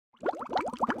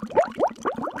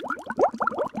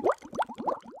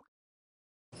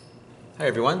Hi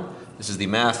everyone, this is the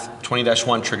Math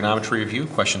 20-1 Trigonometry Review,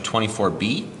 question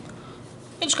 24b.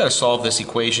 I just got to solve this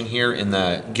equation here in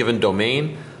the given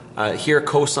domain. Here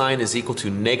cosine is equal to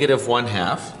negative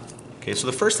 1/2. Okay, so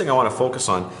the first thing I want to focus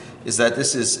on is that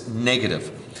this is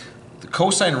negative. The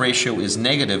cosine ratio is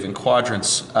negative in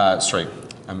quadrants,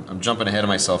 I'm jumping ahead of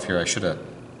myself here. I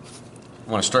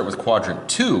want to start with quadrant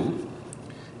 2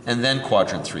 and then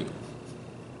quadrant 3.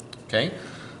 Okay,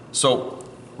 so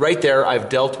right there, I've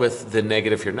dealt with the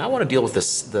negative here. Now I want to deal with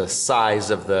the size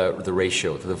of the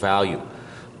ratio, the value.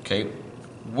 Okay,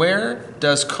 where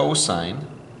does cosine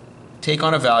take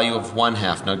on a value of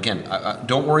 1/2? Now again,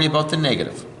 don't worry about the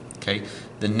negative. Okay,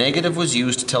 the negative was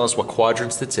used to tell us what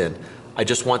quadrants that's in. I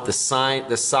just want the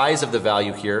size of the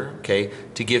value here, okay,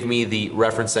 to give me the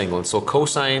reference angle. And so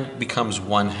cosine becomes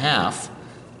 1/2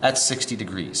 at 60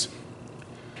 degrees.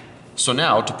 So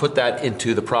now, to put that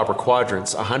into the proper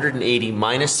quadrants, 180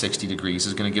 minus 60 degrees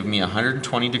is going to give me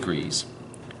 120 degrees.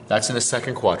 That's in the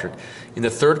second quadrant. In the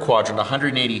third quadrant,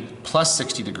 180 plus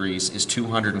 60 degrees is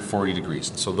 240 degrees.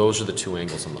 And so those are the two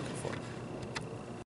angles I'm looking for.